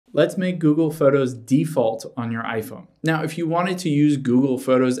Let's make Google Photos default on your iPhone. Now, if you wanted to use Google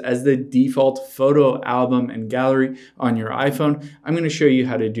Photos as the default photo album and gallery on your iPhone, I'm going to show you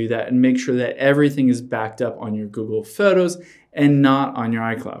how to do that and make sure that everything is backed up on your Google Photos and not on your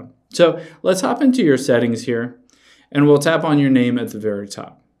iCloud. So let's hop into your settings here, and we'll tap on your name at the very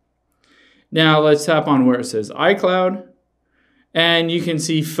top. Now let's tap on where it says iCloud. And you can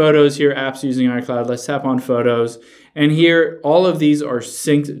see photos here, apps using iCloud. Let's tap on photos. And here, all of these are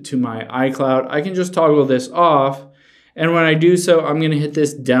synced to my iCloud. I can just toggle this off. And when I do so, I'm going to hit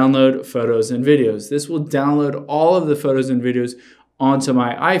this download photos and videos. This will download all of the photos and videos onto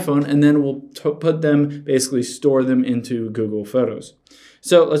my iPhone, and then we'll put them, basically store them into Google Photos.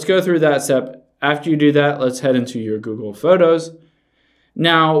 So let's go through that step. After you do that, let's head into your Google Photos.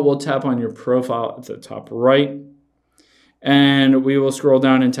 Now we'll tap on your profile at the top right. And we will scroll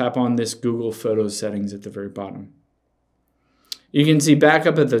down and tap on this Google Photos settings at the very bottom. You can see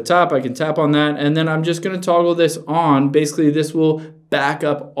backup at the top. I can tap on that, and then I'm just going to toggle this on. Basically, this will back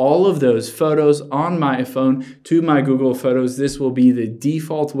up all of those photos on my phone to my Google Photos. This will be the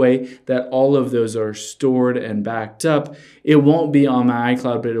default way that all of those are stored and backed up. It won't be on my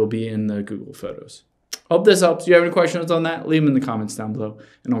iCloud, but it'll be in the Google Photos. Hope this helps. If you have any questions on that, leave them in the comments down below,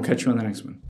 and I'll catch you on the next one.